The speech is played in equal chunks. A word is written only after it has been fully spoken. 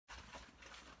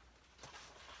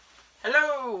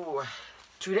Hello!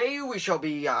 Today we shall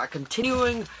be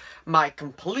continuing my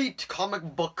complete comic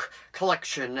book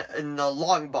collection in the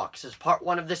Longbox. As part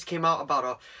one of this came out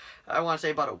about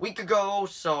a week ago,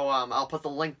 so I'll put the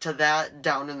link to that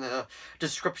down in the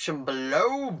description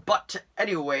below. But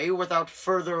anyway, without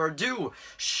further ado,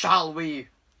 shall we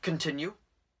continue?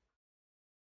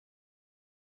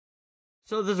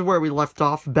 So this is where we left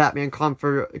off, Batman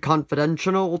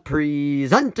Confidential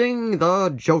presenting the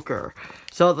Joker.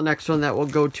 So the next one that we'll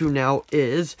go to now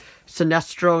is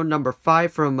Sinestro number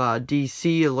 5 from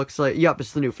DC. It looks like, yep,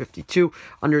 it's the new 52,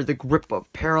 Under the Grip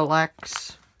of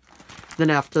Parallax. Then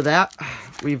after that,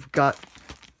 we've got,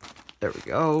 there we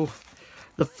go,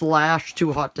 The Flash,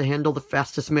 Too Hot to Handle, The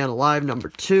Fastest Man Alive, number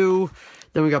 2.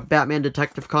 Then we got Batman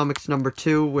Detective Comics number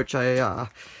 2, which I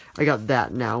got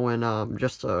that now in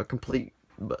just a complete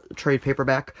trade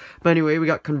paperback. But anyway, we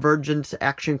got Convergence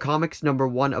Action Comics number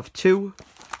 1 of 2.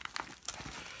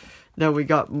 Then we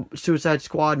got Suicide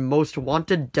Squad Most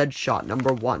Wanted Deadshot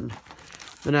number 1.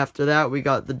 Then after that, we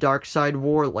got The Dark Side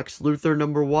War Lex Luthor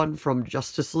number 1 from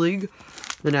Justice League.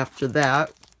 Then after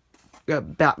that, we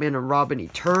got Batman and Robin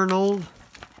Eternal.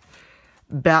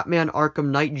 Batman Arkham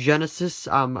Knight Genesis.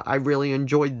 I really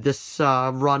enjoyed this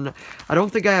run. I don't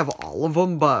think I have all of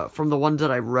them, but from the ones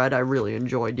that I read, I really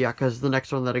enjoyed. Yeah, because the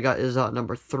next one that I got is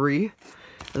number 3.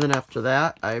 And then after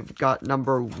that, I've got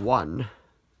number 1.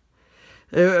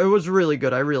 It was really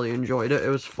good. I really enjoyed it. It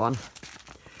was fun.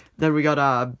 Then we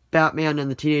got Batman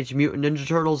and the Teenage Mutant Ninja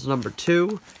Turtles number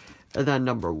 2. And then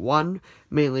number 1.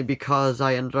 Mainly because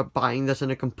I ended up buying this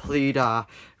in a complete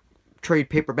trade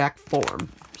paperback form.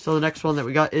 So the next one that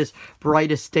we got is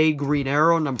Brightest Day Green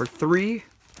Arrow number 3.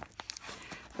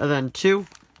 And then 2.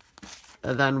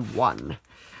 And then 1.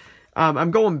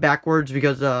 I'm going backwards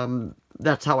because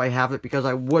that's how I have it, because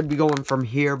I would be going from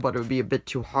here, but it would be a bit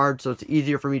too hard, so it's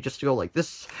easier for me just to go like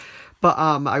this. But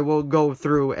I will go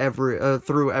through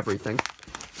everything.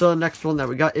 So the next one that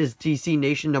we got is DC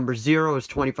Nation number 0, is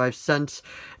 25 cents.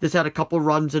 This had a couple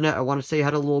runs in it. I want to say it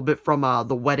had a little bit from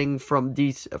The Wedding from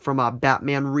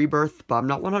Batman Rebirth, but I'm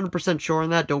not 100% sure on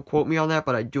that. Don't quote me on that,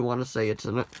 but I do want to say it's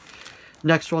in it.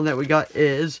 Next one that we got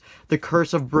is The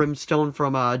Curse of Brimstone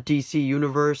from DC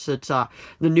Universe. It's the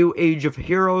New Age of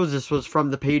Heroes. This was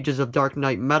from the pages of Dark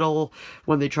Knight Metal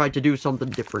when they tried to do something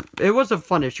different. It was a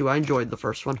fun issue. I enjoyed the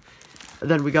first one.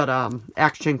 And then we got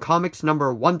Action Comics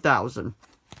number 1000.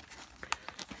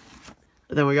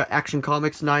 And then we got Action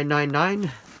Comics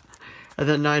 999. And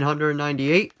then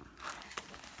 998.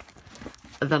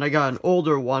 And then I got an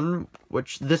older one,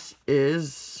 which this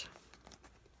is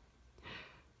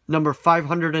number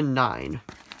 509.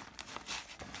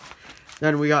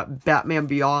 Then we got Batman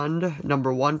Beyond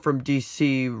number 1 from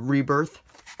DC Rebirth.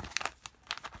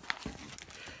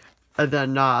 And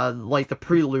then like the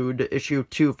Prelude issue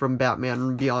 2 from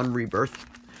Batman Beyond Rebirth.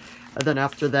 And then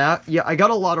after that, yeah, I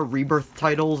got a lot of Rebirth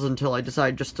titles until I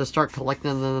decided just to start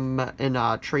collecting them in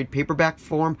trade paperback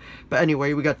form. But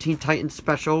anyway, we got Teen Titans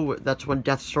Special. That's when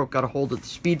Deathstroke got a hold of the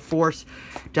Speed Force.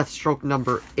 Deathstroke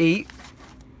number 8,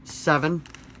 7,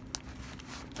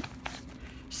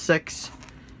 6,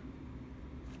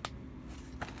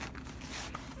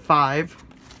 5.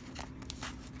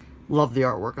 Love the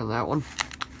artwork on that one.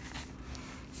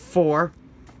 4,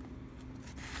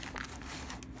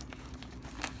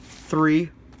 3,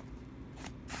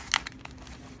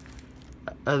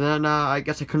 and then I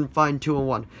guess I couldn't find 2 and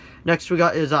 1. Next we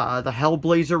got is the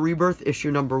Hellblazer Rebirth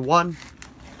issue number 1,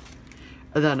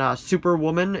 and then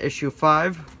Superwoman issue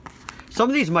 5. Some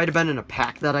of these might have been in a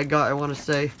pack that I got, I want to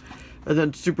say. And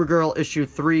then Supergirl issue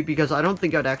 3, because I don't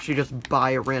think I'd actually just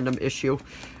buy a random issue.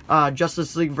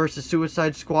 Justice League vs.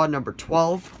 Suicide Squad number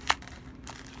 12.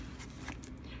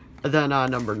 And then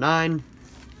number 9.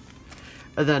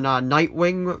 And then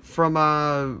Nightwing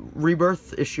from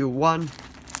Rebirth issue 1.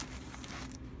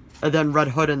 And then Red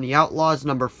Hood and the Outlaws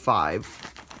number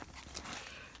 5.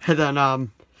 And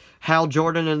then Hal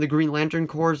Jordan and the Green Lantern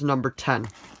Corps number 10.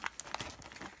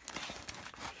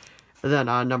 And then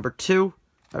number 2.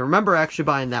 I remember actually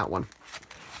buying that one.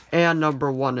 And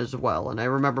number 1 as well. And I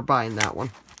remember buying that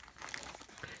one.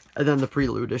 And then the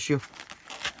Prelude issue.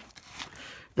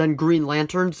 Then Green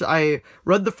Lanterns. I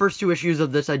read the first 2 issues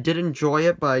of this. I did enjoy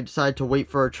it, but I decided to wait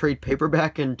for a trade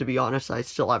paperback. And to be honest, I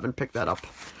still haven't picked that up.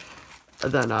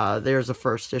 And then there's the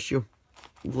first issue.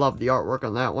 Love the artwork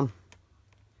on that one.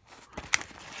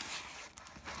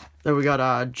 Then we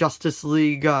got Justice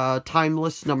League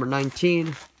Timeless number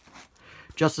 19.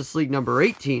 Justice League number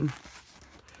 18,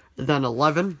 then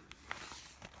 11,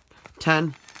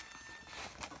 10,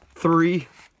 3,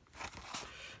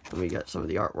 let me get some of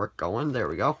the artwork going, there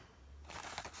we go.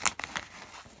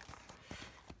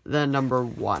 then number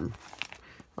 1.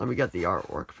 Let me get the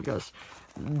artwork, because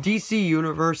DC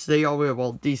Universe, they always,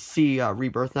 well, DC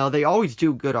Rebirth now, they always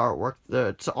do good artwork.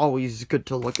 It's always good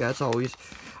to look at. It's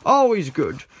always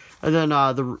good. And then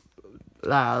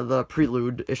the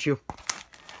Prelude issue.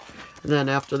 And then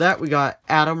after that, we got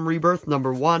Atom Rebirth,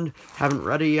 number 1. Haven't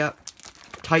read it yet.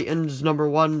 Titans, number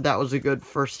 1. That was a good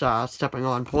first stepping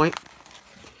on point.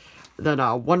 Then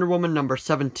Wonder Woman, number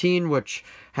 17, which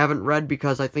haven't read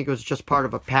because I think it was just part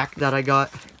of a pack that I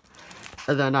got.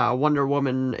 And then Wonder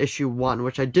Woman issue 1,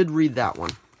 which I did read that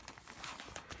one.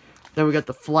 Then we got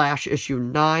The Flash issue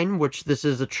 9, which this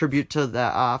is a tribute to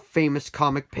the famous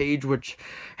comic page, which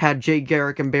had Jay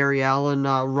Garrick and Barry Allen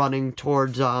running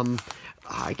towards,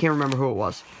 I can't remember who it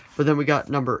was. But then we got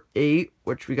number 8,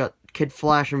 which we got Kid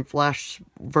Flash and Flash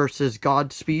versus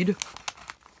Godspeed.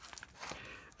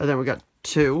 And then we got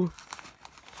 2.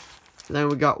 And then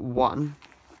we got 1.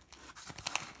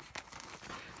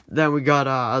 Then we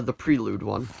got the Prelude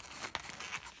one.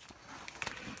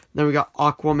 Then we got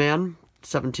Aquaman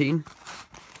 17.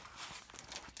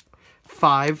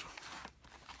 5.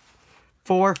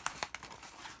 4.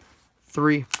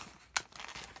 3.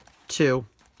 2.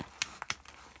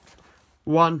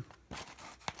 1.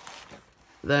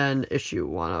 Then issue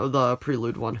 1 of the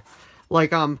Prelude one.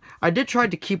 Like, I did try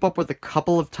to keep up with a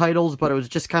couple of titles, but it was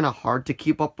just kind of hard to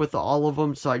keep up with all of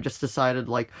them, so I just decided,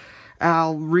 like,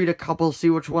 I'll read a couple, see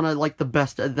which one I like the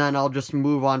best, and then I'll just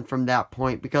move on from that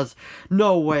point, because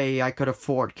no way I could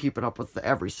afford keeping up with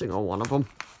every single one of them.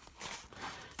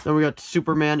 Then we got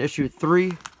Superman issue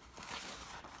 3,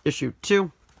 issue 2,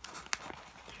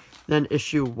 then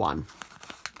issue 1.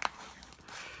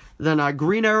 Then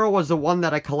Green Arrow was the one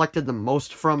that I collected the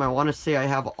most from. I want to say I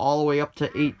have all the way up to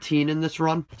 18 in this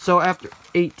run. So after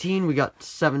 18, we got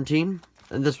 17.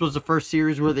 And this was the first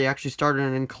series where they actually started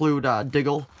to include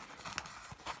Diggle.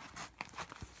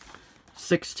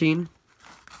 16.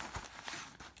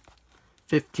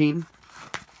 15.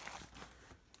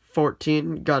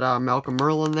 14. Got Malcolm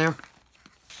Merlin there.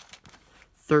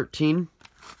 13.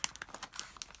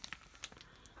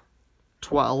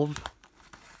 12.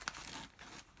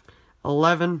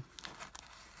 11,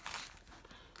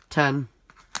 10,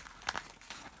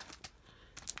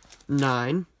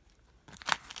 9,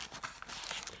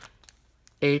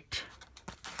 8,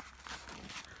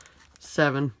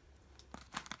 7,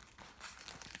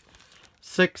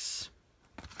 6,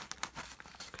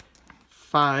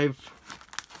 5,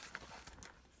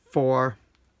 4,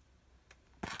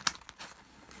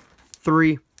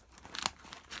 3,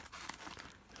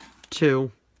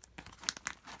 2,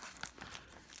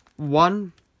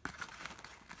 1,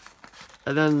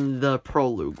 and then the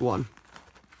Prelude one.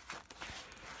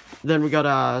 Then we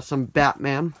got some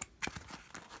Batman.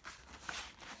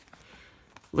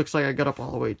 Looks like I got up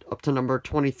all the way up to number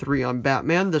 23 on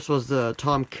Batman. This was the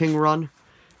Tom King run.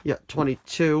 Yeah,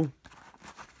 22.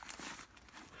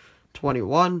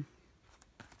 21.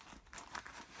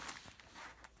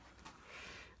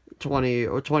 20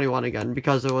 or 21 again,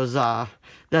 because it was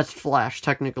that's Flash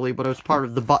technically, but it was part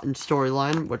of the Button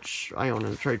storyline, which I own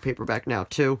in a trade paperback now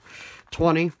too.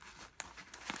 20.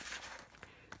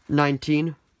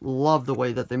 19. Love the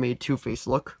way that they made Two-Face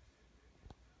look.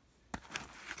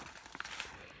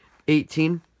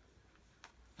 18.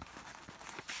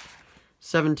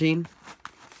 17.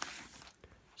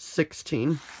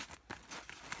 16.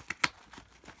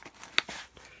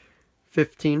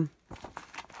 15.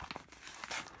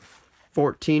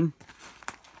 14,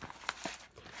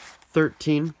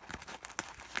 13,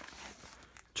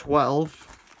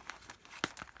 12,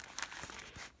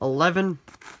 11,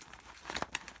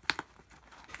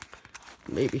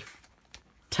 maybe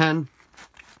 10,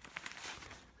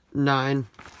 9,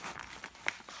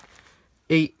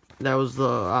 8, that was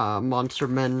the Monster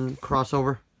Men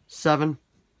crossover, 7,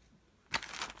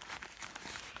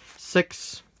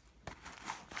 6,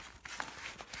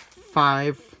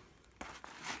 5,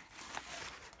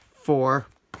 4,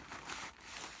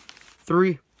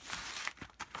 3,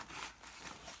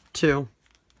 2,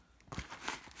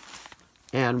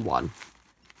 and 1.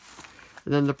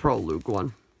 And then the Prelude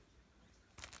one.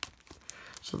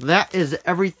 So that is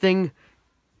everything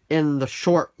in the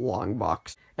short long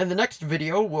box. In the next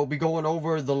video, we'll be going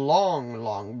over the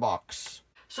long box.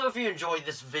 So if you enjoyed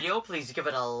this video, please give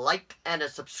it a like and a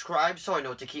subscribe so I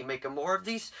know to keep making more of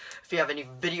these. If you have any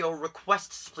video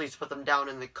requests, please put them down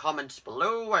in the comments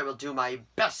below. I will do my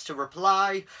best to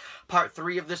reply. Part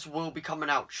 3 of this will be coming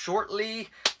out shortly.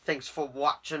 Thanks for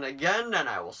watching again, and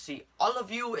I will see all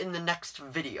of you in the next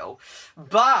video.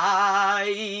 Bye!